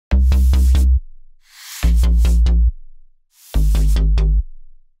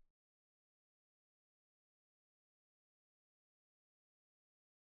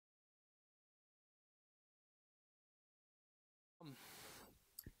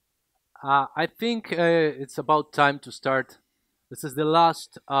I think it's about time to start. This is the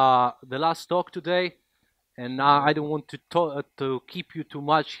last talk today, and I don't want to keep you too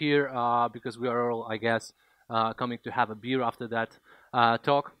much here because we are all, I guess, coming to have a beer after that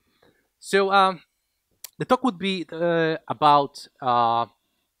talk. So the talk would be about,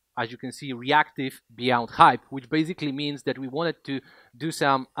 as you can see, reactive beyond hype, which basically means that we wanted to do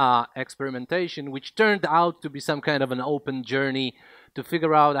some experimentation, which turned out to be some kind of an open journey to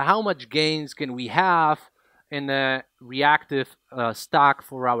figure out how much gains can we have in a reactive stack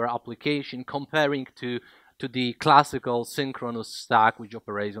for our application comparing to the classical synchronous stack which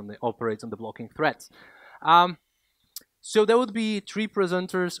operates on the blocking threads. So there would be three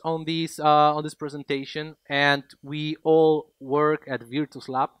presenters on this presentation, and we all work at Virtus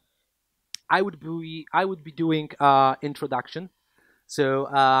Lab. I would be doing introduction.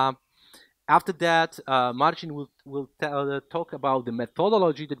 So after that, Marcin will talk about the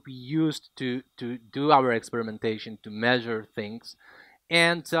methodology that we used to do our experimentation to measure things,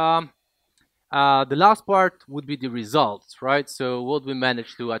 and the last part would be the results, right? So what we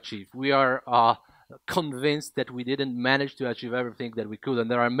managed to achieve. We are convinced that we didn't manage to achieve everything that we could,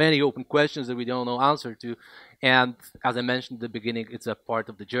 and there are many open questions that we don't know answer to. And as I mentioned at the beginning, it's a part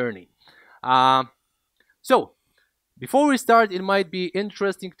of the journey. So before we start, it might be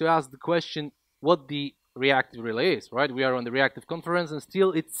interesting to ask the question what the reactive really is, right? We are on the reactive conference, and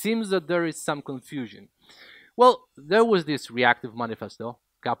still it seems that there is some confusion. Well, there was this reactive manifesto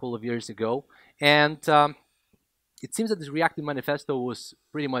a couple of years ago, and it seems that this reactive manifesto was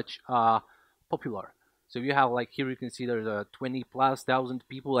pretty much popular. So you have, like, here you can see there's 20,000+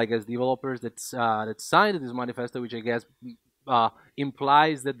 people, I guess, developers that signed this manifesto, which I guess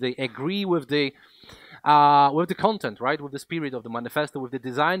implies that they agree with the content, right, with the spirit of the manifesto, with the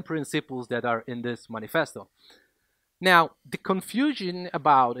design principles that are in this manifesto. Now, the confusion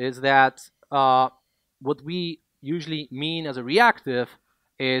about is that what we usually mean as a reactive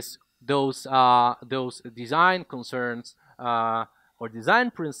is those design concerns or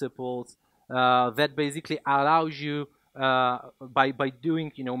design principles that basically allows you by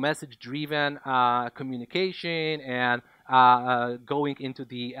doing message-driven communication and going into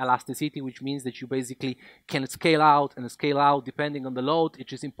the elasticity, which means that you basically can scale out and scale out depending on the load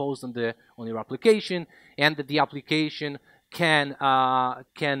which is imposed on your application, and that the application can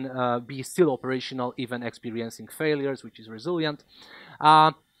be still operational even experiencing failures, which is resilient.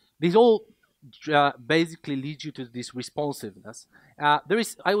 These all basically lead you to this responsiveness.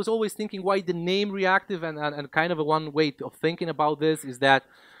 I was always thinking why the name reactive, and kind of one way of thinking about this is that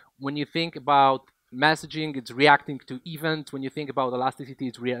when you think about messaging, it's reacting to events. When you think about elasticity,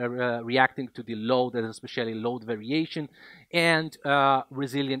 it's reacting to the load, and especially load variation. And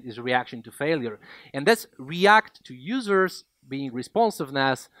resilient is reaction to failure. And that's react to users being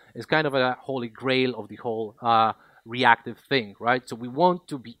responsiveness is kind of a holy grail of the whole reactive thing, right? So we want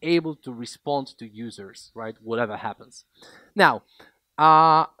to be able to respond to users, right, whatever happens. Now,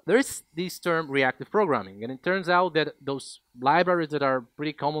 there is this term reactive programming, and it turns out that those libraries that are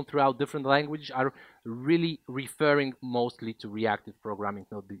pretty common throughout different languages are really referring mostly to reactive programming,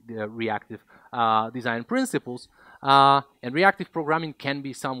 not the reactive design principles. And reactive programming can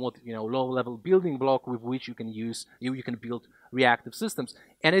be somewhat, low-level building block with which you can build reactive systems,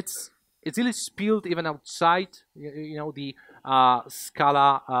 and it's really spilled even outside, the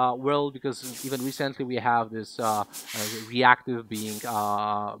Scala world, because even recently we have this reactive being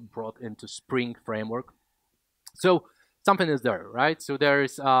brought into Spring framework. So something is there, right? So there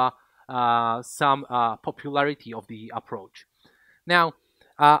is some popularity of the approach. Now,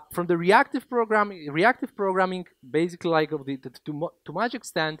 from the reactive programming, basically, like to much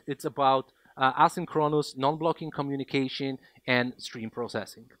extent, it's about asynchronous, non-blocking communication and stream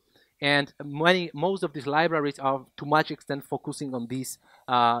processing. And most of these libraries are to much extent focusing on these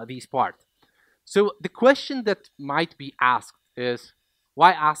part. So the question that might be asked is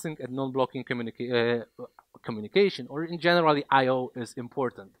why async and non-blocking communication, or in general I/O, is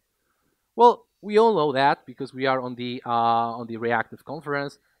important. Well, we all know that because we are on the reactive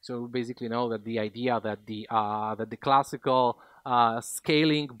conference. So we basically know that the idea that the classical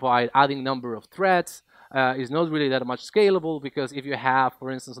scaling by adding number of threads is not really that much scalable, because if you have,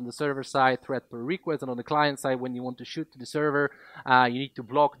 for instance, on the server side, thread per request, and on the client side, when you want to shoot to the server, you need to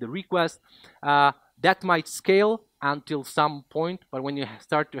block the request. That might scale until some point, but when you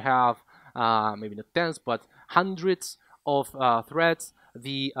start to have maybe not tens, but hundreds of threads,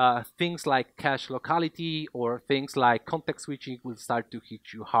 the things like cache locality or things like context switching will start to hit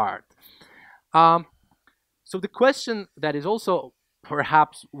you hard. So the question that is also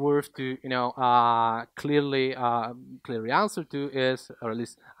perhaps worth to clearly answer to is, or at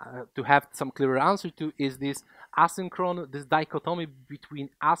least to have some clearer answer to, is this asynchronous, this dichotomy between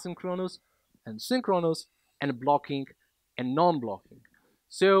asynchronous and synchronous, and blocking and non-blocking.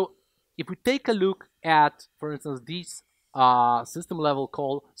 So if we take a look at, for instance, this system level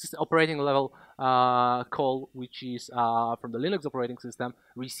call, operating level call, which is from the Linux operating system,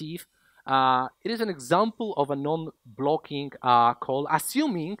 receive. It is an example of a non-blocking call,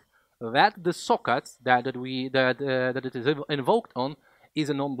 assuming that the socket that it is invoked on is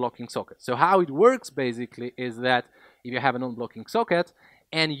a non-blocking socket. So how it works basically is that if you have a non-blocking socket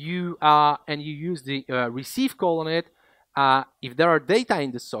and you use the receive call on it, if there are data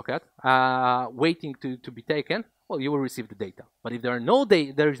in the socket waiting to be taken, well, you will receive the data. But if there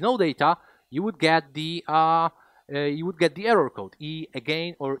is no data, you would get the error code, E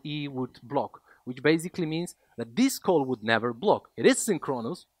again, or E would block, which basically means that this call would never block. It is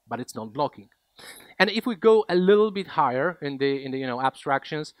synchronous, but it's not blocking. And if we go a little bit higher in the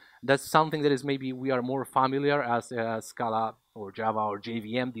abstractions, that's something that is maybe we are more familiar as Scala or Java or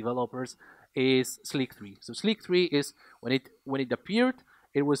JVM developers, is SLIC3. So SLIC3 is when it appeared,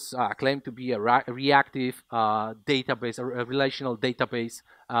 it was claimed to be a reactive database, or a relational database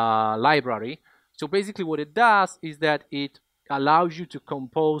library. So basically what it does is that it allows you to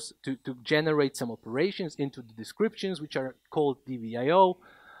compose, to generate some operations into the descriptions, which are called DBIO,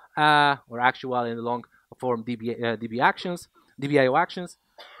 or actually in the long form DBIO actions.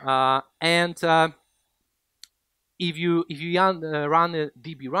 And if you run a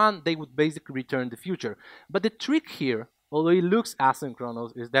DB run, they would basically return the future. But the trick here, although it looks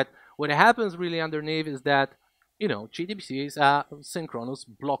asynchronous, is that what happens really underneath is that JDBC is a synchronous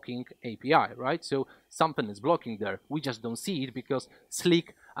blocking API, right? So something is blocking there. We just don't see it because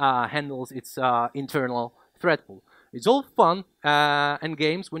SLIC handles its internal thread pool. It's all fun and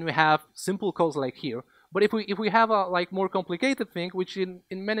games when we have simple calls like here. But if we have a more complicated thing, which in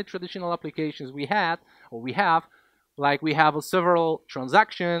many traditional applications we have, like we have several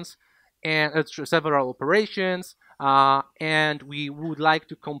transactions and several operations, and we would like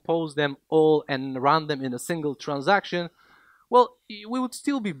to compose them all and run them in a single transaction, well, we would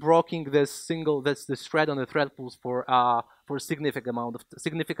still be blocking this thread on the thread pools for a significant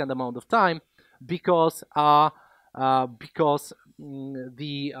amount of time, because the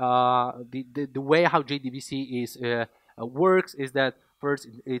way how JDBC is works is that first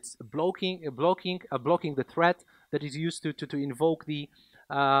it's blocking the thread that is used to invoke the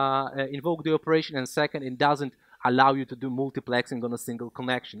operation, and second, it doesn't allow you to do multiplexing on a single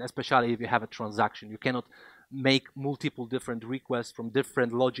connection, especially if you have a transaction. You cannot make multiple different requests from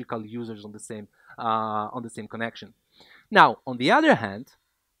different logical users on the same connection. Now, on the other hand,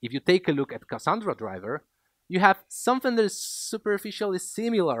 if you take a look at Cassandra driver, you have something that is superficially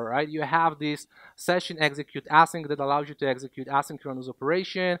similar, right? You have this session execute async that allows you to execute asynchronous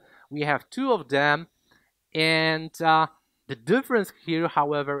operation. We have two of them, and the difference here,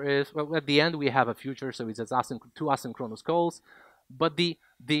 however, is, well, at the end we have a future, so it's two asynchronous calls. But the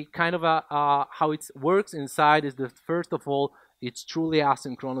kind of how it works inside is that, first of all, it's truly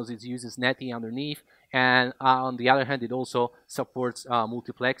asynchronous. It uses netty underneath, and on the other hand, it also supports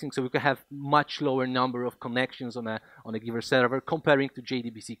multiplexing. So we can have much lower number of connections on a given server comparing to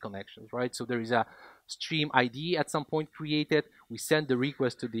JDBC connections, right? So there is a stream ID at some point created. We send the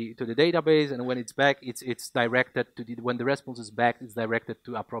request to the database, and when it's back, it's directed to when the response is back, it's directed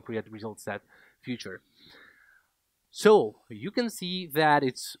to appropriate result set future. So you can see that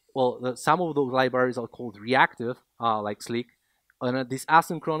it's, well, some of those libraries are called reactive, like SLIC, and this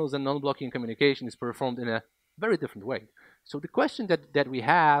asynchronous and non-blocking communication is performed in a very different way. So the question that we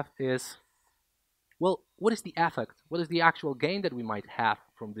have is, well, what is the effect? What is the actual gain that we might have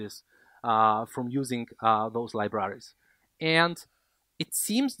from this, from using those libraries? And it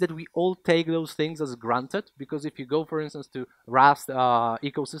seems that we all take those things as granted, because if you go, for instance, to Rust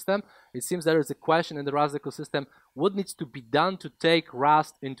ecosystem, it seems there is a question in the Rust ecosystem, what needs to be done to take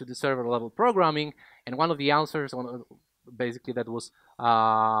Rust into the server level programming? And one of the answers basically that was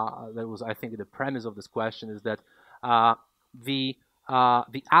I think the premise of this question is that the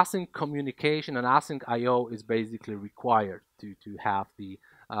async communication and async I/O is basically required to have the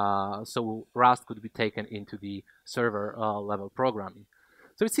so Rust could be taken into the server level programming.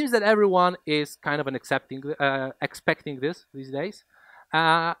 So it seems that everyone is kind of expecting this these days.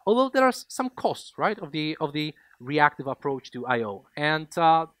 Although there are some costs, right, of the reactive approach to I/O, and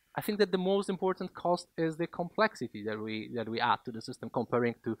I think that the most important cost is the complexity that we add to the system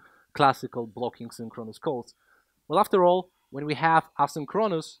comparing to classical blocking synchronous calls. Well, after all, when we have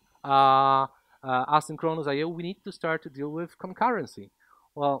asynchronous asynchronous I/O, we need to start to deal with concurrency.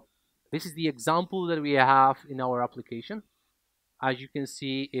 Well, this is the example that we have in our application. As you can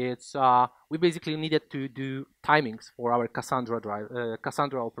see, it's we basically needed to do timings for our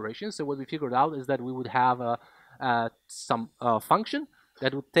Cassandra operations. So what we figured out is that we would have some function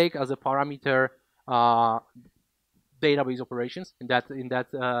that would take as a parameter database operations, in that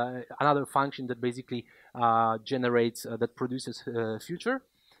another function that basically generates that produces future,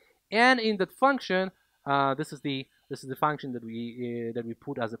 and in that function, this is the function that we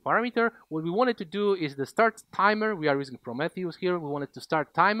put as a parameter. What we wanted to do is the start timer. We are using Prometheus here. We wanted to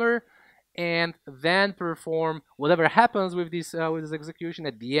start timer, and then perform whatever happens with this execution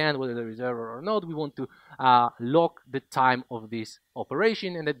at the end, whether there is error or not. We want to lock the time of this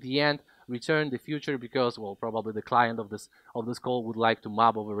operation, and at the end return the future, because, well, probably the client of this call would like to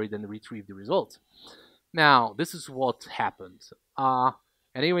map over it and retrieve the results. Now, this is what happened.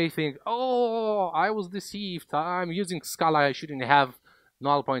 And you may think, oh, I was deceived. I'm using Scala. I shouldn't have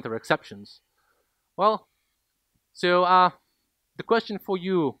null pointer exceptions. Well, so the question for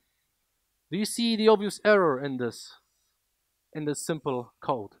you: do you see the obvious error in this simple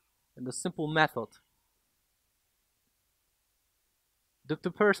code, in the simple method?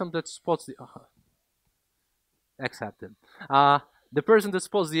 The person that spots the accepted. The person that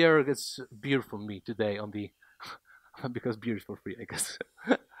spots the error gets beer from me today on the because beer is for free, I guess.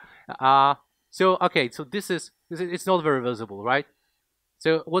 So okay, so this is it's not very visible, right?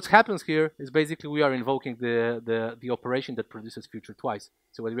 So what happens here is basically we are invoking the operation that produces future twice.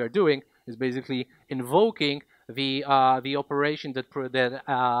 So what we are doing is basically invoking the operation that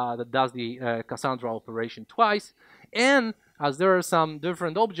does the Cassandra operation twice, and as there are some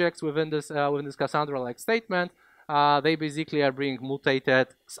different objects within this Cassandra-like statement, they basically are being mutated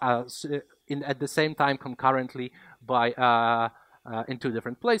at the same time concurrently by in two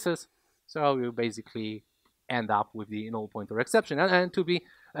different places. So you basically end up with the null pointer exception. And to be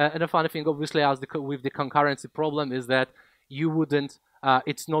and a funny thing, obviously, with the concurrency problem, is that you wouldn't.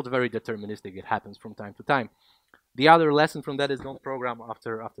 It's not very deterministic. It happens from time to time. The other lesson from that is don't program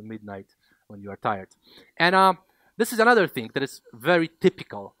after midnight when you are tired. And this is another thing that is very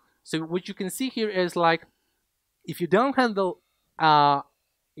typical. So what you can see here is, like, if you don't handle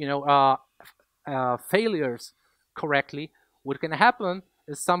failures correctly, what can happen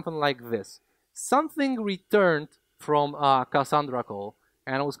is something like this. Something returned from Cassandra call,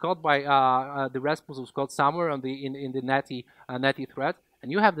 and it was caught by the response was caught somewhere on in the netty thread,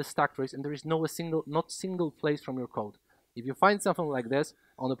 and you have the stack trace, and there is not single place from your code. If you find something like this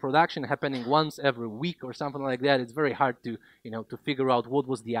on the production happening once every week or something like that, it's very hard to to figure out what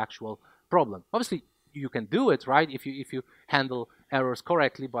was the actual problem. Obviously, you can do it, right, if you handle errors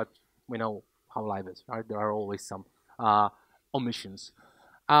correctly, but we know how life is, right? There are always some omissions.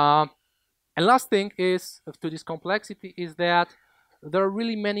 And last thing is to this complexity is that there are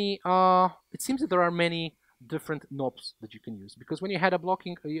really many. It seems that there are many different knobs that you can use, because when you had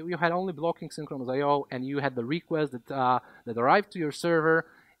you had only blocking synchronous I/O, and you had the request that arrived to your server,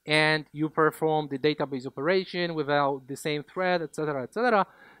 and you performed the database operation without the same thread, etc., etc.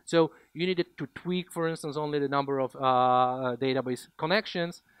 So you needed to tweak, for instance, only the number of database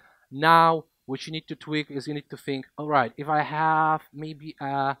connections. Now, what you need to tweak is you need to think, all right, if I have maybe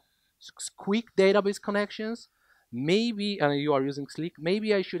quick database connections, maybe you are using Slick,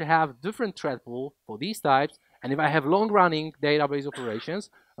 maybe I should have different thread pool for these types. And if I have long-running database operations,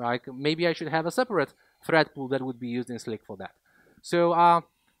 like, maybe I should have a separate thread pool that would be used in Slick for that. So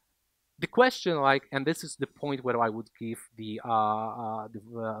the question, like, and this is the point where I would give the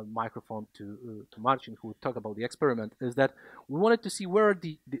microphone to Marcin, who would talk about the experiment, is that we wanted to see where are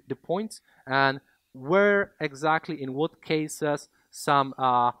the points, and where exactly, in what cases, some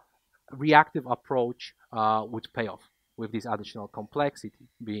reactive approach would pay off with this additional complexity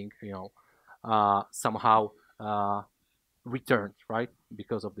being, somehow returned, right,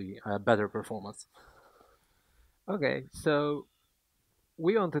 because of the better performance. Okay, so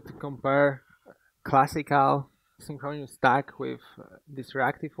we wanted to compare classical synchronous stack with this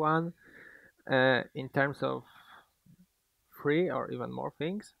reactive one in terms of 3 or even more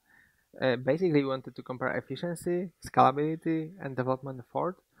things. Basically, we wanted to compare efficiency, scalability, and development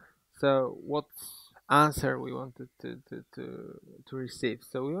effort. So what answer we wanted to receive?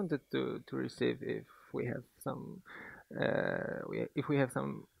 So we wanted to receive if we have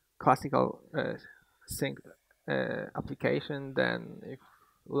some classical sync application, then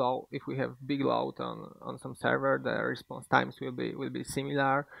if we have big load on some server, the response times will be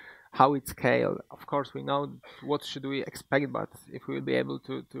similar. How it scale, of course, we know what should we expect, but if we will be able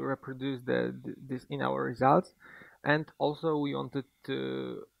to reproduce this in our results. And also we wanted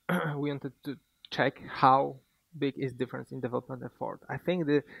to check how big is difference in development effort. I think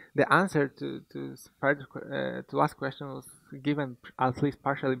the answer to last question was given at least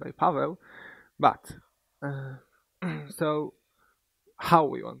partially by Pavel, but so how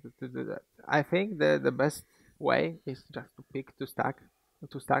we wanted to do that? I think the best way is just to pick two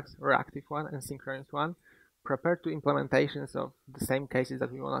stacks, reactive one and synchronous one, prepare two implementations of the same cases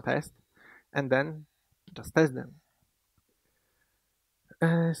that we want to test, and then just test them.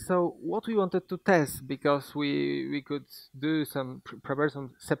 So what we wanted to test, because we could do prepare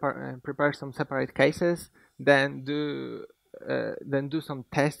some separate cases, then do some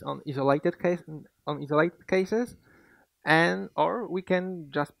tests on isolated cases, and or we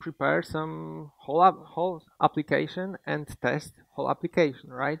can just prepare some whole application and test whole application,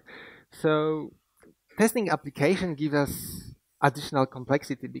 right? So testing application gives us additional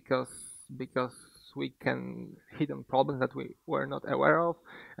complexity because we can hit on problems that we were not aware of,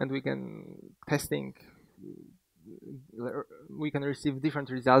 and we can receive different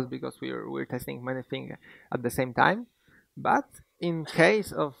results because we're testing many things at the same time. But in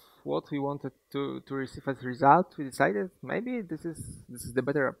case of what we wanted to receive as a result, we decided maybe this is the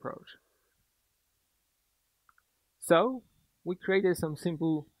better approach. So we created some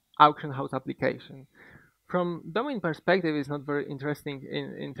simple auction house application. From domain perspective, it's not very interesting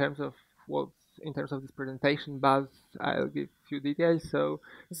in terms of this presentation, but I'll give a few details. So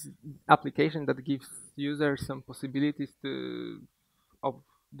this is application that gives users some possibilities to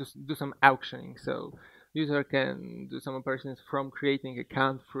do some auctioning. So user can do some operations from creating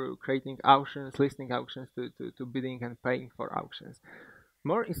account through creating auctions, listing auctions to bidding and paying for auctions.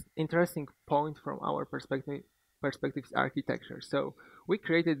 More interesting point from our perspective is architecture. So we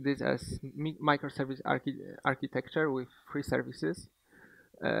created this as microservice architecture with 3 services.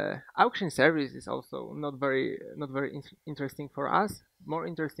 Auction service is also not very interesting for us. More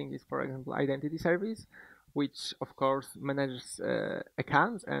interesting is, for example, identity service, which of course manages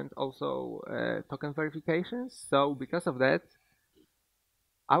accounts and also token verifications. So because of that,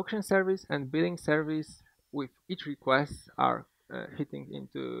 auction service and billing service with each request are hitting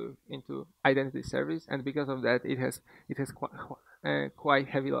into identity service, and because of that, it has quite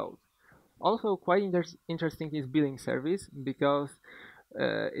heavy load. Also, quite interesting is billing service because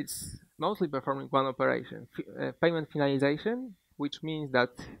it's mostly performing one operation, payment finalization, which means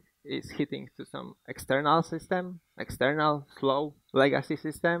that it's hitting to some external system, external slow legacy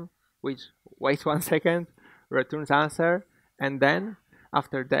system, which waits 1 second, returns answer, and then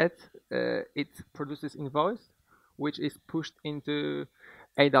after that it produces invoice, which is pushed into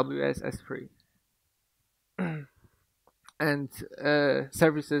AWS S3. And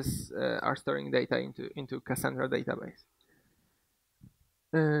services are storing data into Cassandra database.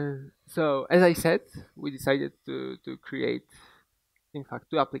 So as I said, we decided to create, in fact,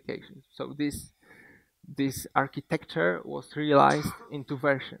 2 applications. So this architecture was realized in 2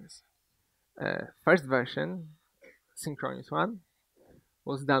 versions. First version, synchronous one,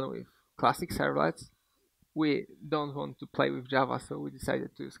 was done with classic servlets. We don't want to play with Java, so we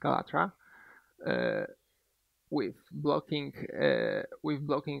decided to use Calatra with blocking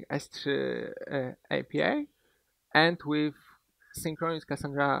S3 API and with synchronous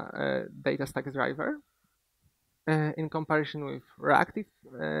Cassandra data stack driver. In comparison with reactive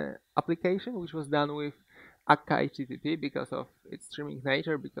application, which was done with Akka HTTP because of its streaming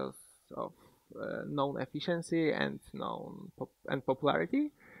nature, because of known efficiency and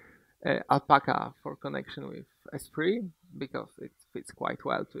popularity. Alpaca for connection with S3 because it fits quite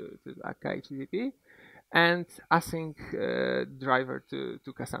well to Akka HTTP, and async driver to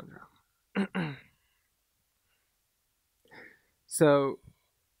Cassandra. So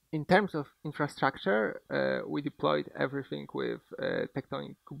in terms of infrastructure, we deployed everything with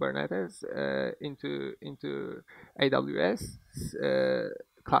Tectonic Kubernetes into AWS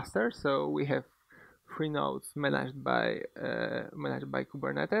cluster. So we have 3 nodes managed by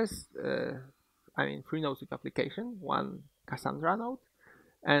Kubernetes. 3 nodes with application, 1 Cassandra node,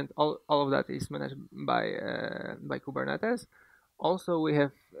 and all of that is managed by Kubernetes. Also, we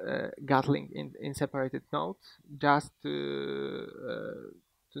have Gatling in separated nodes, just to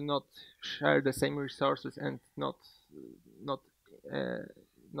not share the same resources and not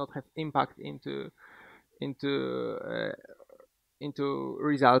have impact into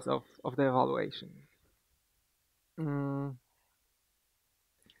results of the evaluation.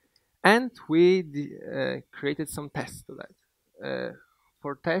 And we created some tests to that.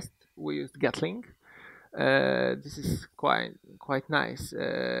 For test, we used Gatling. This is quite nice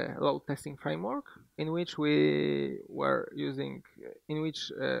load testing framework in which we were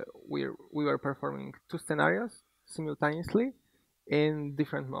performing 2 scenarios simultaneously in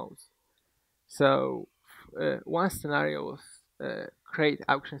different modes. So one scenario was create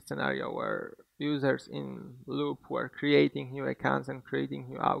auction scenario where users in loop were creating new accounts and creating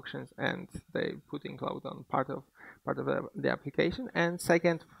new auctions, and they put include on part of the application. And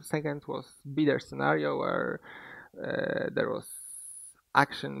second was bidder scenario where there was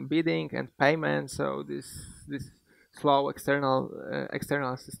action bidding and payment. So this slow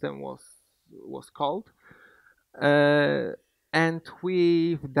external system was called. And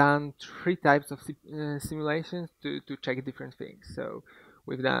we've done 3 types of simulations to check different things. So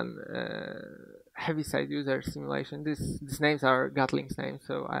we've done heaviside user simulation. These names are Gatling's names,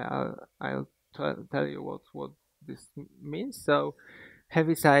 so I'll tell you what this means. So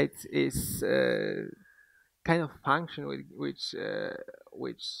heaviside is kind of function which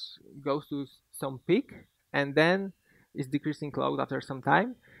goes to some peak and then is decreasing load after some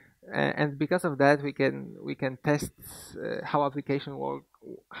time. And because of that, we can test how application work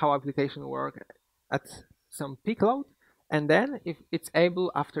at some peak load, and then if it's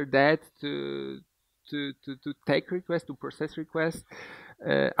able after that to take requests, to process requests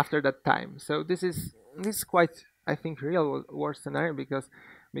after that time. So this is quite, I think, real world scenario, because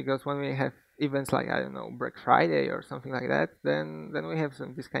when we have events like, I don't know, Black Friday or something like that, then we have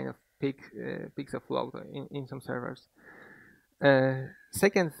this kind of peaks of load in some servers.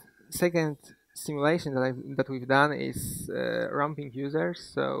 Second simulation that we've done is ramping users.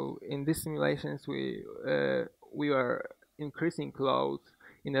 So in these simulations, we were increasing load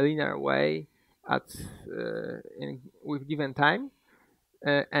in a linear way with given time,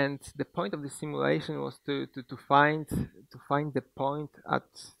 and the point of the simulation was to find the point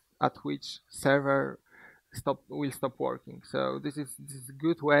at which server will stop working. So this is a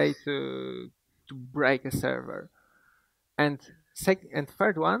good way to break a server. And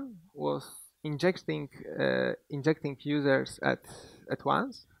third one was injecting users at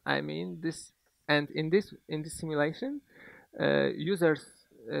once. I mean this, and in this simulation, users,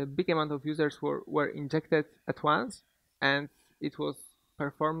 a big amount of users were injected at once, and it was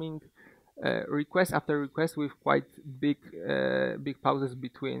performing request after request with quite big pauses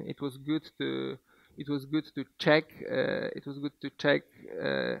between. It was good to check.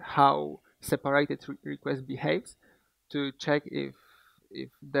 How separated request behaves, to check if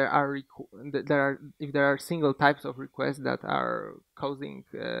there are single types of requests that are causing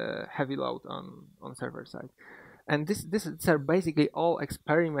heavy load on server side. And these are basically all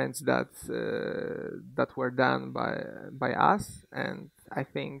experiments that were done by us, and I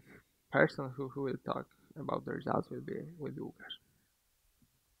think person who will talk about the results will be Łukasz.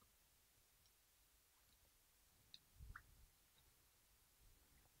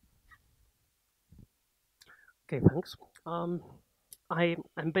 Okay, thanks. I'm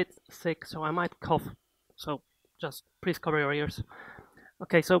a bit sick, so I might cough. So just please cover your ears.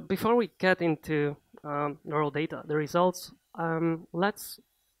 Okay, so before we get into neural data, the results, let's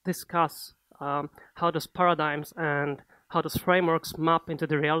discuss how those paradigms and how those frameworks map into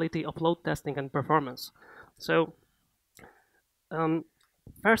the reality of load testing and performance. So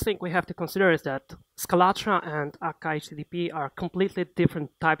first thing we have to consider is that Scalatra and Akka HTTP are completely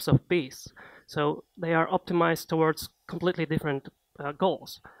different types of bees. So they are optimized towards completely different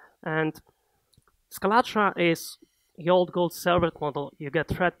goals. And Scalatra is the old gold servlet model. You get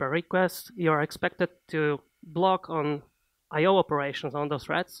thread per request. You are expected to block on I/O operations on those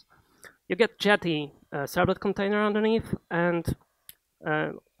threads. You get Jetty servlet container underneath, and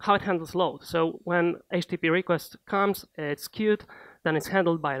how it handles load. So when HTTP request comes, it's queued, then it's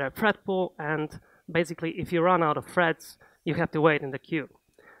handled by the thread pool, and basically if you run out of threads, you have to wait in the queue.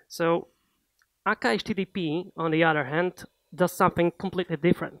 So Akka HTTP, on the other hand, does something completely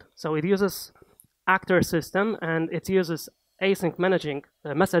different. So it uses actor system, and it uses async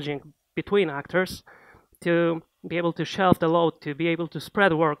messaging between actors to be able to shelve the load, to be able to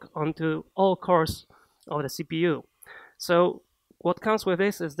spread work onto all cores of the CPU. So what comes with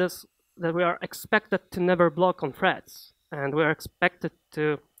this is that we are expected to never block on threads, and we are expected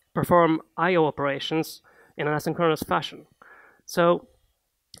to perform I/O operations in an asynchronous fashion. So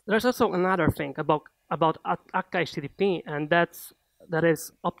there's also another thing about Akka HTTP, and that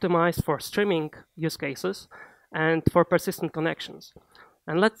is optimized for streaming use cases and for persistent connections.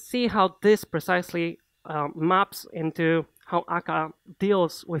 And let's see how this precisely maps into how Akka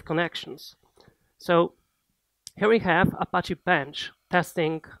deals with connections. So here we have Apache Bench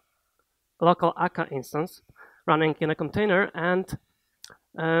testing local Akka instance running in a container, and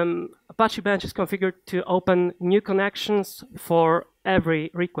Apache Bench is configured to open new connections for every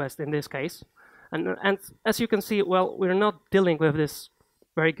request in this case. And as you can see, well, we're not dealing with this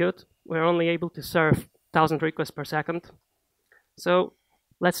very good. We're only able to serve 1,000 requests per second. So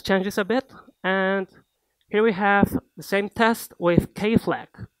let's change this a bit. And here we have the same test with K flag,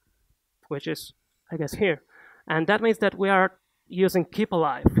 which is, I guess, here. And that means that we are using keep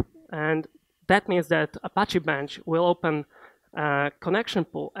alive. And that means that Apache Bench will open a connection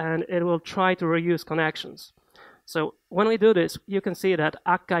pool and it will try to reuse connections. So when we do this, you can see that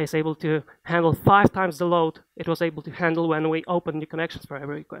Akka is able to handle 5 times the load it was able to handle when we open new connections for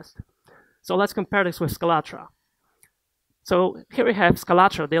every request. So let's compare this with Scalatra. So here we have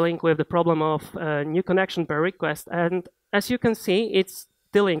Scalatra dealing with the problem of new connection per request. And as you can see, it's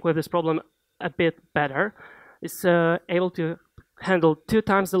dealing with this problem a bit better. It's able to handle 2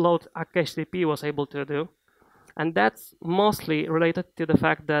 times the load Akka HTTP was able to do. And that's mostly related to the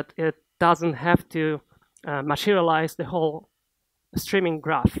fact that it doesn't have to materialize the whole streaming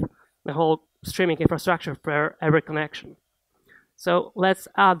graph, the whole streaming infrastructure for every connection. So let's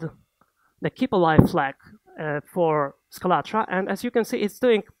add the keep alive flag for Scalatra, and as you can see, it's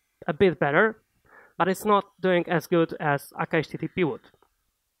doing a bit better, but it's not doing as good as Akka HTTP would.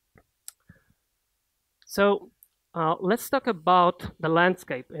 So let's talk about the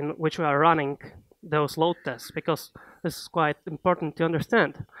landscape in which we are running those load tests, because this is quite important to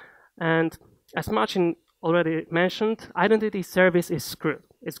understand. And as Marcin already mentioned, identity service is screwed.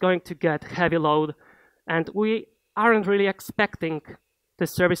 It's going to get heavy load, and we aren't really expecting the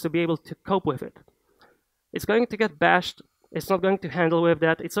service to be able to cope with it. It's going to get bashed. It's not going to handle with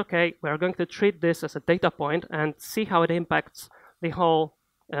that. It's okay. We are going to treat this as a data point and see how it impacts the whole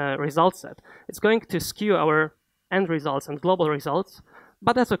result set. It's going to skew our end results and global results,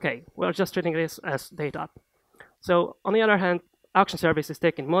 but that's okay. We're just treating this as data. So on the other hand, auction service is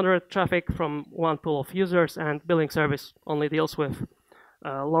taking moderate traffic from one pool of users, and billing service only deals with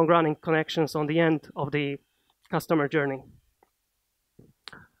long-running connections on the end of the customer journey.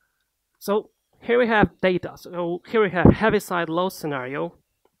 So here we have data. So here we have heavy-side load scenario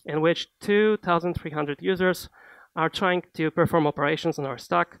in which 2,300 users are trying to perform operations on our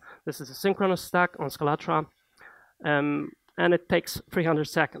stack. This is a synchronous stack on Scalatra, and it takes 300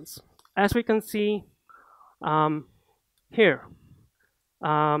 seconds. As we can see here,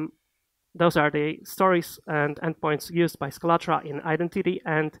 those are the stories and endpoints used by Scalatra in identity,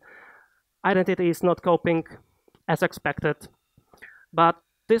 and identity is not coping as expected. But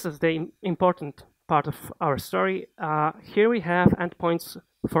this is the important part of our story. Here we have endpoints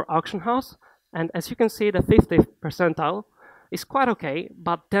for auction house, and as you can see, the 50th percentile is quite okay,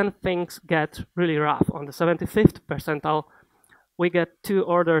 but then things get really rough. On the 75th percentile, we get 2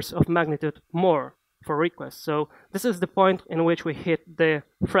 orders of magnitude more for requests. So this is the point in which we hit the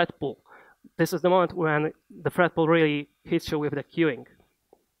threat pool. This is the moment when the threat pool really hits you with the queuing.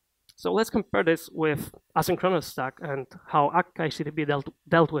 So let's compare this with asynchronous stack and how Akka HTTP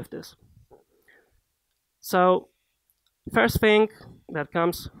dealt with this. So first thing that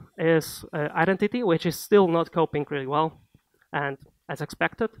comes is identity, which is still not coping really well and as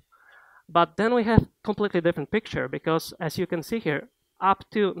expected. But then we have completely different picture, because as you can see here, up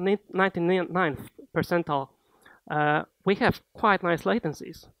to 99th percentile, we have quite nice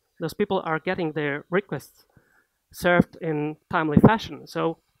latencies. Those people are getting their requests served in timely fashion.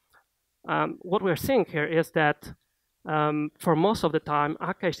 So what we're seeing here is that for most of the time,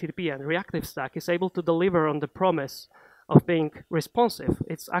 Akka HTTP and reactive stack is able to deliver on the promise of being responsive.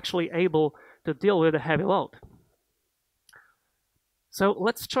 It's actually able to deal with a heavy load. So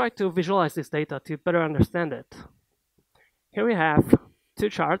let's try to visualize this data to better understand it. Here we have 2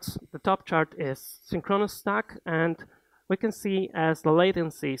 charts. The top chart is synchronous stack, and we can see as the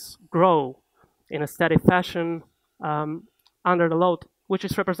latencies grow in a steady fashion under the load, which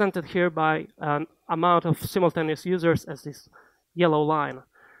is represented here by an amount of simultaneous users as this yellow line.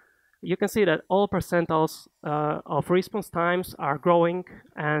 You can see that all percentiles of response times are growing,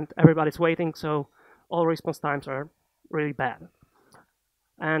 and everybody's waiting, so all response times are really bad.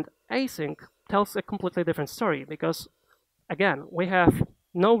 And async tells a completely different story, because again, we have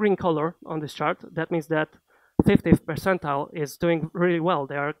no green color on this chart. That means that 50th percentile is doing really well.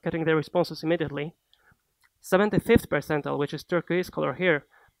 They are getting their responses immediately. 75th percentile, which is turquoise color here,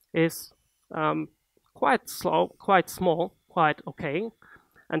 is quite slow, quite small, quite okay.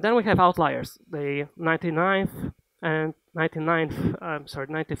 And then we have outliers, the 95th and 99th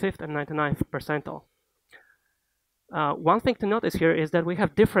percentile. One thing to notice here is that we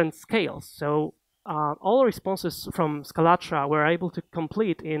have different scales. So all responses from Scalatra were able to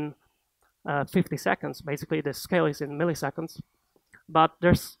complete in 50 seconds. Basically, the scale is in milliseconds. But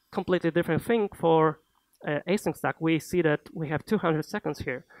there's completely different thing for async stack. We see that we have 200 seconds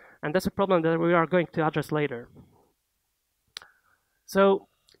here. And that's a problem that we are going to address later. So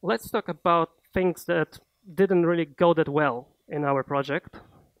let's talk about things that didn't really go that well in our project.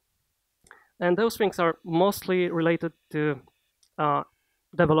 And those things are mostly related to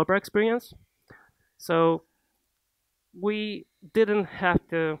developer experience. So we didn't have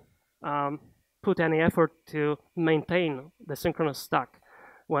to put any effort to maintain the synchronous stack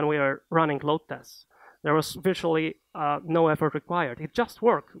when we are running load tests. There was virtually no effort required. It just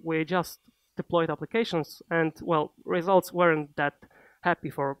worked. We just deployed applications, and well, results weren't that happy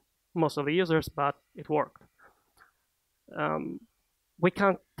for most of the users, but it worked. We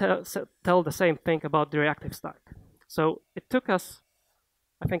can't tell the same thing about the reactive stack. So it took us,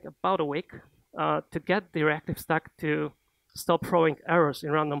 I think, about a week to get the reactive stack to stop throwing errors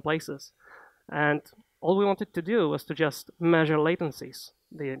in random places. And all we wanted to do was to just measure latencies,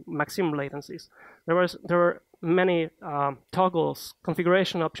 the maximum latencies. There were many toggles,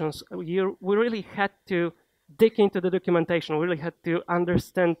 configuration options. We really had to dig into the documentation. We really had to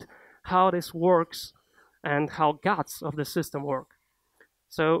understand how this works and how guts of the system work.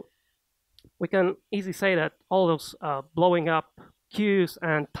 So we can easily say that all those blowing up queues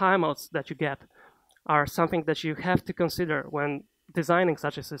and timeouts that you get are something that you have to consider when designing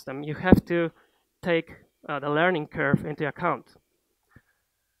such a system. You have to take the learning curve into account.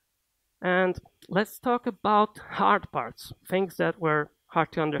 And let's talk about hard parts, things that were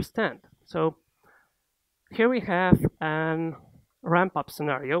hard to understand. So here we have a ramp-up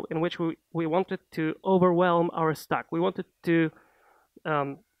scenario in which we wanted to overwhelm our stack. We wanted to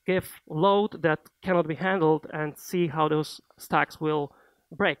give load that cannot be handled and see how those stacks will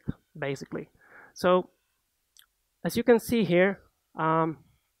break, basically. So as you can see here,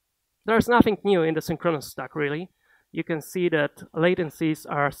 there's nothing new in the synchronous stack, really. You can see that latencies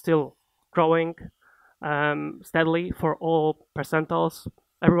are still growing steadily for all percentiles.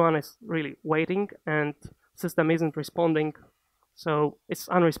 Everyone is really waiting, and system isn't responding, so it's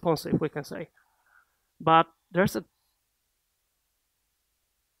unresponsive, we can say. But there's a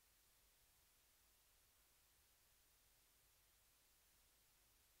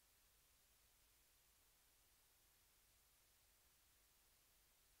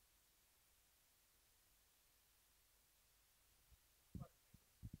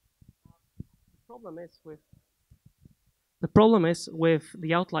the problem is with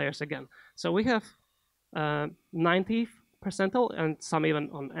the outliers again. So we have 90 percentile and some even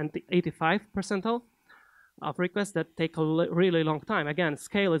on 85 percentile of requests that take a really long time. Again,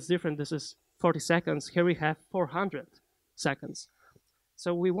 scale is different. This is 40 seconds. Here we have 400 seconds.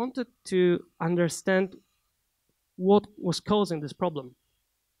 So we wanted to understand what was causing this problem.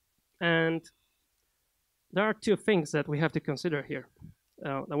 And there are two things that we have to consider here.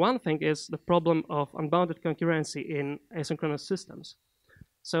 The one thing is the problem of unbounded concurrency in asynchronous systems.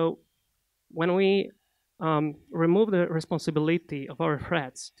 So when we remove the responsibility of our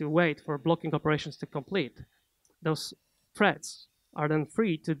threads to wait for blocking operations to complete, those threads are then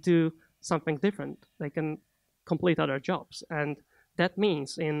free to do something different. They can complete other jobs. And that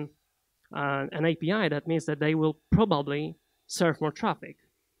means in an API, that means that they will probably serve more traffic.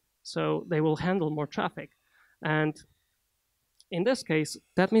 So they will handle more traffic. And in this case,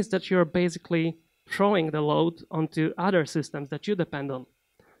 that means that you're basically throwing the load onto other systems that you depend on.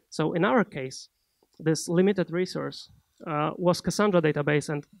 So in our case, this limited resource was Cassandra database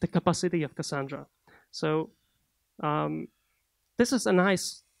and the capacity of Cassandra. So this is a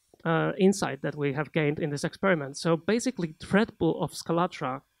nice insight that we have gained in this experiment. So basically, thread pool of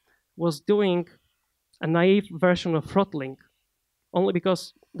Scalatra was doing a naive version of throttling only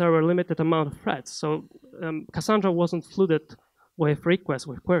because there were a limited amount of threads. So Cassandra wasn't flooded with requests,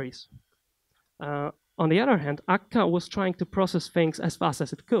 with queries. On the other hand, Akka was trying to process things as fast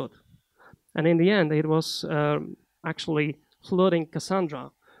as it could. And in the end, it was actually flooding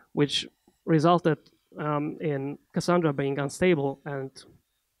Cassandra, which resulted in Cassandra being unstable. And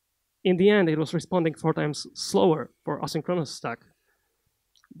in the end, it was responding 4 times slower for asynchronous stack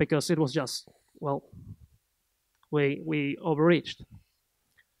because it was just, well, we overreached.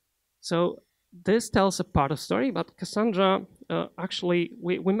 So this tells a part of story, but Cassandra, actually,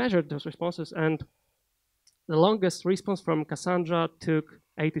 we measured those responses, and the longest response from Cassandra took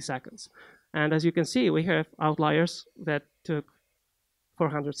 80 seconds. And as you can see, we have outliers that took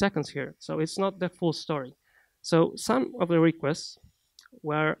 400 seconds here. So it's not the full story. So some of the requests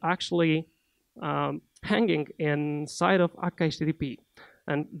were actually hanging inside of Akka HTTP.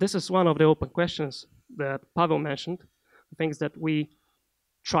 And this is one of the open questions that Pavel mentioned, things that we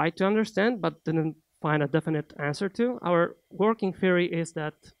tried to understand but didn't find a definite answer to. Our working theory is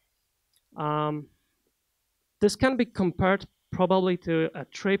that this can be compared probably to a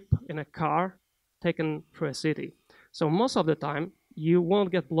trip in a car taken through a city. So most of the time, you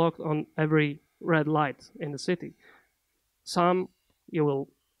won't get blocked on every red light in the city. Some you will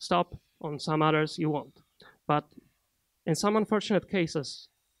stop, On some others, you won't. But in some unfortunate cases,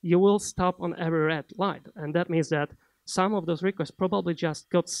 you will stop on every red light. And that means that some of those requests probably just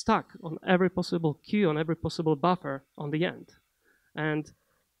got stuck on every possible queue, on every possible buffer on the end. And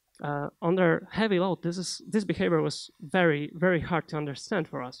under heavy load, this behavior was very, very hard to understand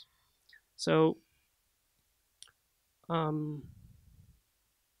for us. So,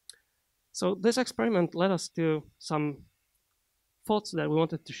 so this experiment led us to some thoughts that we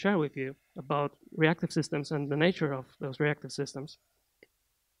wanted to share with you about reactive systems and the nature of those reactive systems.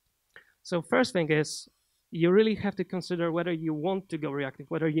 So first thing is, you really have to consider whether you want to go reactive,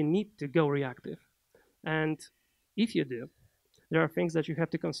 whether you need to go reactive. And if you do, there are things that you have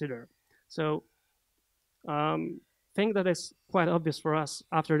to consider. So thing that is quite obvious for us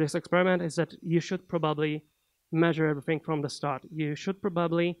after this experiment is that you should probably measure everything from the start. You should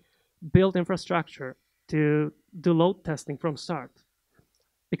probably build infrastructure to do load testing from start,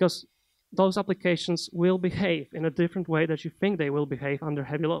 because those applications will behave in a different way that you think they will behave under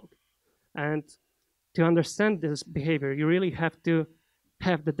heavy load. And to understand this behavior, you really have to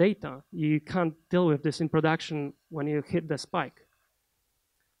have the data. You can't deal with this in production when you hit the spike.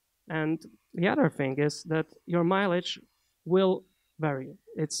 And the other thing is that your mileage will vary.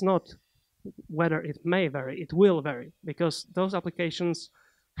 It's not whether it may vary, it will vary, because those applications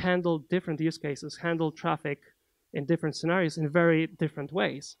handle different use cases, handle traffic in different scenarios in very different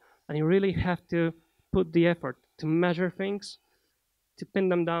ways. And you really have to put the effort to measure things, to pin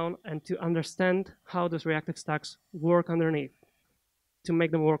them down, and to understand how those reactive stacks work underneath, to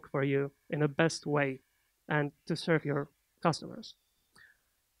make them work for you in the best way and to serve your customers.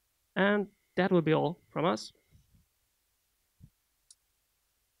 And that will be all from us.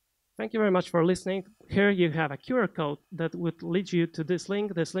 Thank you very much for listening. Here you have a QR code that would lead you to this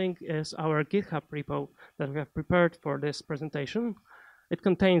link. This link is our GitHub repo that we have prepared for this presentation. It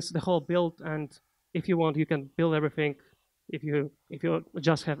contains the whole build, and if you want, you can build everything if you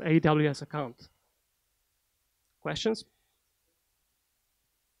just have AWS account. Questions?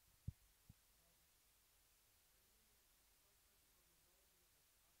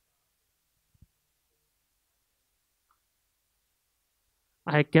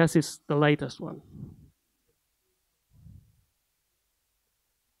 I guess it's the latest one.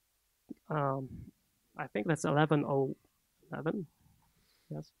 I think that's 11.011.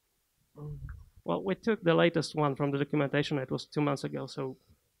 Yes. Well, we took the latest one from the documentation. It was 2 months ago, so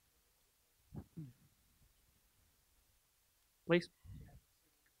please.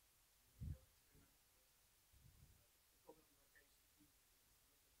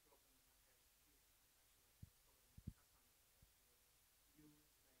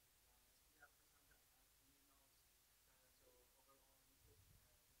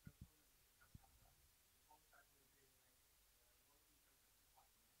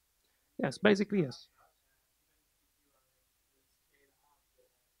 Yes, basically, yes.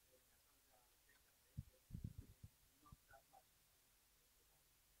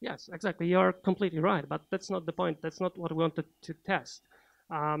 Yes, exactly. You're completely right, but that's not the point. That's not what we wanted to test.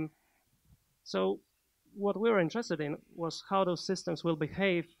 So what we were interested in was how those systems will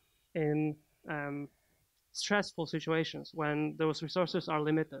behave in stressful situations when those resources are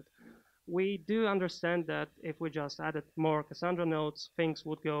limited. We do understand that if we just added more Cassandra nodes, things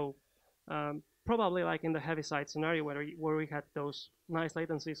would go probably like in the heavy side scenario where we had those nice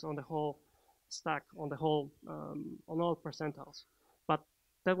latencies on the whole stack, on the whole, on all percentiles. But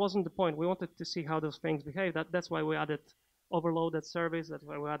that wasn't the point. We wanted to see how those things behave. That's why we added overloaded service. That's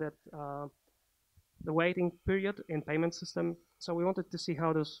why we added the waiting period in payment system. So we wanted to see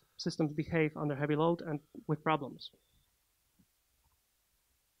how those systems behave under heavy load and with problems.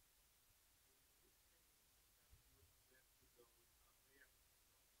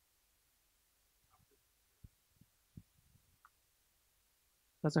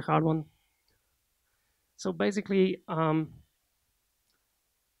 That's a hard one. So basically, the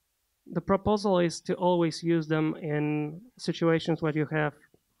proposal is to always use them in situations where you have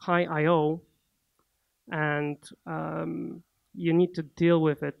high I/O and you need to deal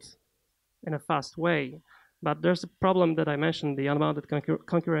with it in a fast way. But there's a problem that I mentioned, the unbounded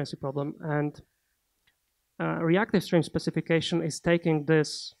concurrency problem, and reactive stream specification is taking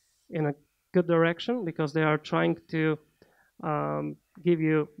this in a good direction because they are trying to give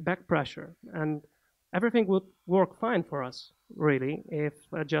you back pressure, and everything would work fine for us, really, if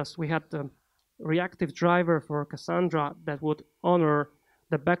just we had the reactive driver for Cassandra that would honor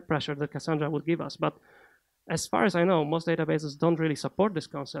the back pressure that Cassandra would give us. But as far as I know, most databases don't really support this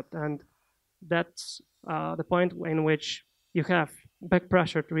concept, and that's the point in which you have back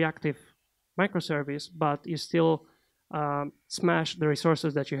pressured reactive microservice, but you still smash the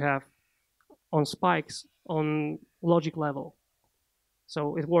resources that you have on spikes on logic level.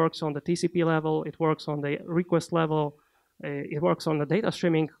 So it works on the TCP level, it works on the request level, it works on the data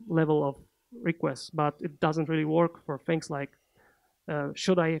streaming level of requests, but it doesn't really work for things like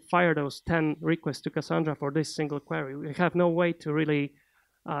should I fire those 10 requests to Cassandra for this single query? We have no way to really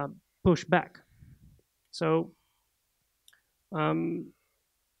push back. So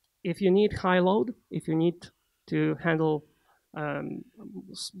if you need high load, if you need to handle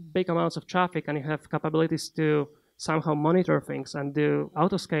big amounts of traffic and you have capabilities to somehow monitor things and do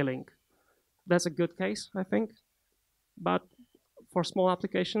auto-scaling, that's a good case, I think. But for small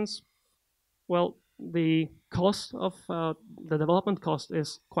applications, well, the cost of the development cost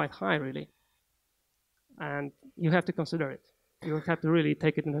is quite high, really. And you have to consider it. You have to really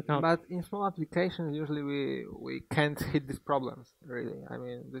take it into account. But in small applications, usually we can't hit these problems, really. I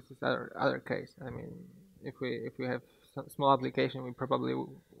mean, this is other case. I mean, if we have some small application, we probably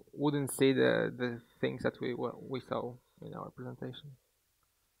wouldn't see the things that we saw in our presentation.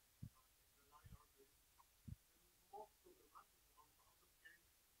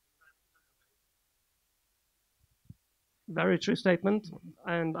 Very true statement,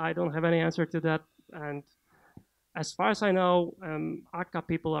 and I don't have any answer to that. And as far as I know, Akka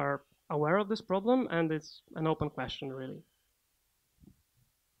people are aware of this problem, and it's an open question, really.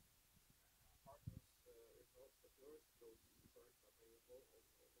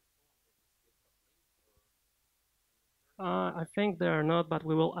 I think they are not, but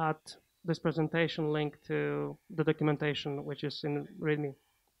we will add this presentation link to the documentation, which is in README.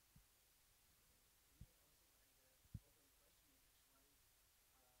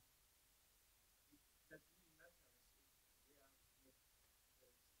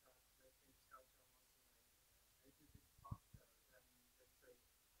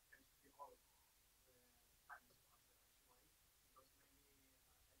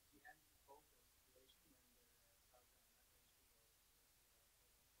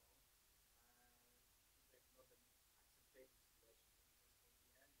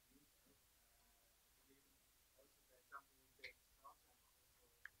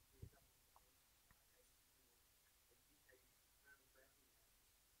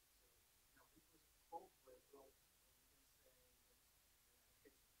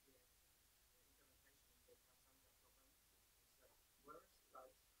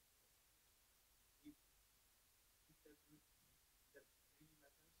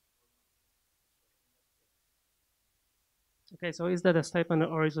 Okay, so is that a statement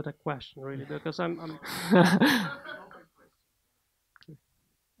or is it a question, really? Because I'm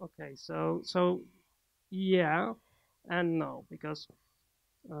okay. So yeah and no, because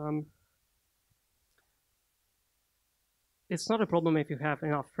it's not a problem if you have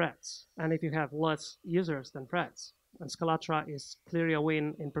enough threads and if you have less users than threads. And Scalatra is clearly a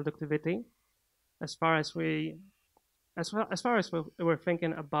win in productivity, as far as we're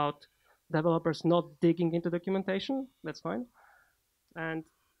thinking about developers not digging into documentation. That's fine. And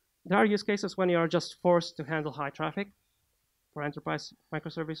there are use cases when you are just forced to handle high traffic for enterprise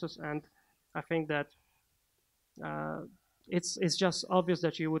microservices, and I think that it's just obvious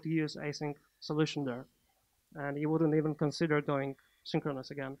that you would use async solution there, and you wouldn't even consider going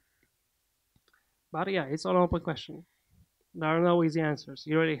synchronous again. But yeah, it's an open question. There are no easy answers.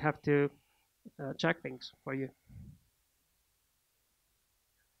 You really have to check things for you.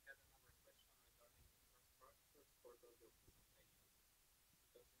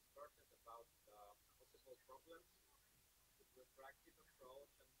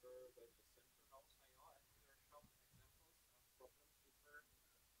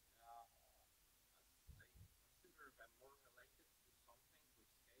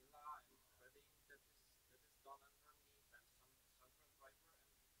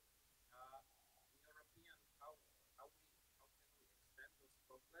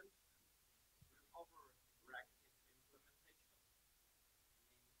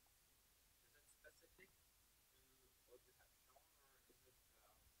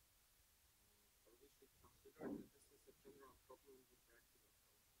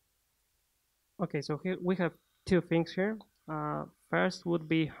 Okay, so here we have two things here. First would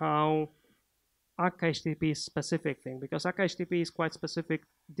be how Akka HTTP is specific thing, because Akka HTTP is quite specific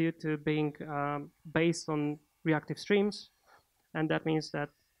due to being based on reactive streams, and that means that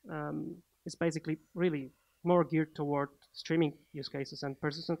it's basically really more geared toward streaming use cases and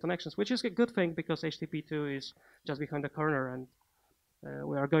persistent connections, which is a good thing because HTTP2 is just behind the corner, and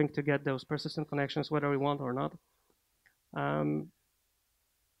we are going to get those persistent connections whether we want or not.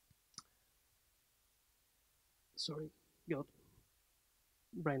 Sorry, got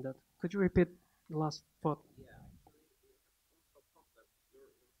brain dead. Could you repeat the last thought?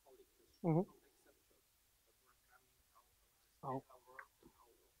 Mm-hmm.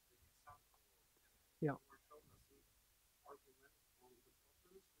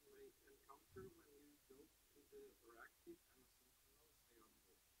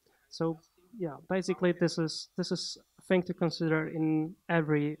 So yeah, basically this is a thing to consider in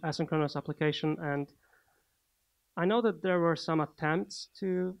every asynchronous application, and I know that there were some attempts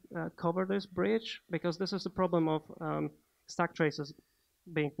to cover this bridge because this is the problem of stack traces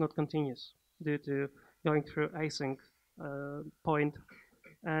being not continuous due to going through async point.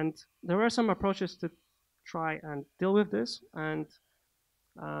 And there were some approaches to try and deal with this, and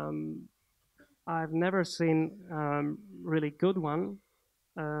um, I've never seen really good one.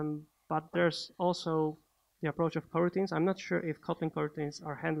 But there's also the approach of coroutines. I'm not sure if Kotlin coroutines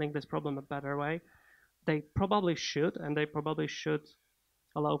are handling this problem a better way. They probably should, and they probably should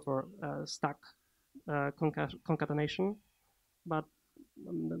allow for stack concatenation. But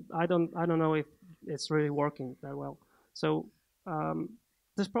I don't know if it's really working that well. So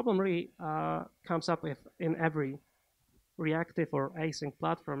this problem really comes up with in every reactive or async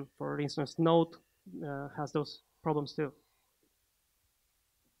platform. For instance, Node has those problems too.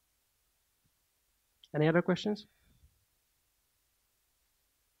 Any other questions?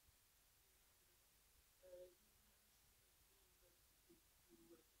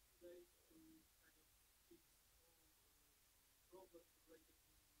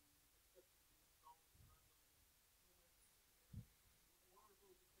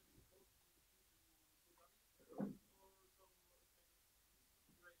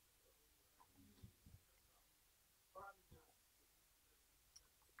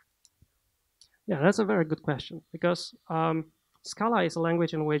 Yeah, that's a very good question because Scala is a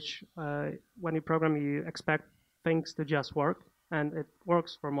language in which when you program, you expect things to just work, and it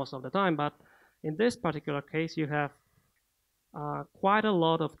works for most of the time. But in this particular case, you have quite a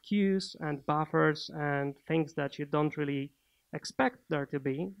lot of queues and buffers and things that you don't really expect there to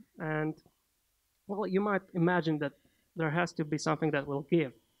be. And well, you might imagine that there has to be something that will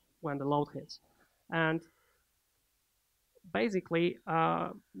give when the load hits. And basically,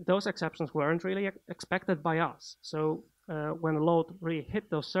 those exceptions weren't really expected by us. So when the load really hit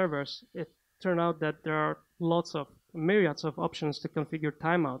those servers, it turned out that there are lots of myriads of options to configure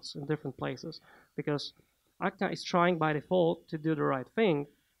timeouts in different places because Akka is trying by default to do the right thing.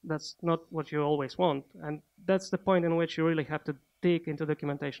 That's not what you always want. And that's the point in which you really have to dig into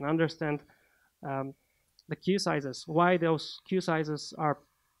documentation, understand the queue sizes, why those queue sizes are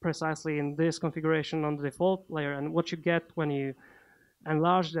precisely in this configuration on the default layer, and what you get when you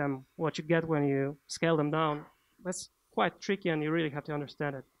enlarge them, what you get when you scale them down. That's quite tricky, and you really have to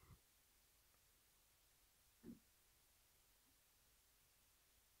understand it.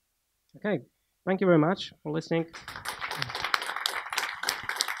 Okay, thank you very much for listening.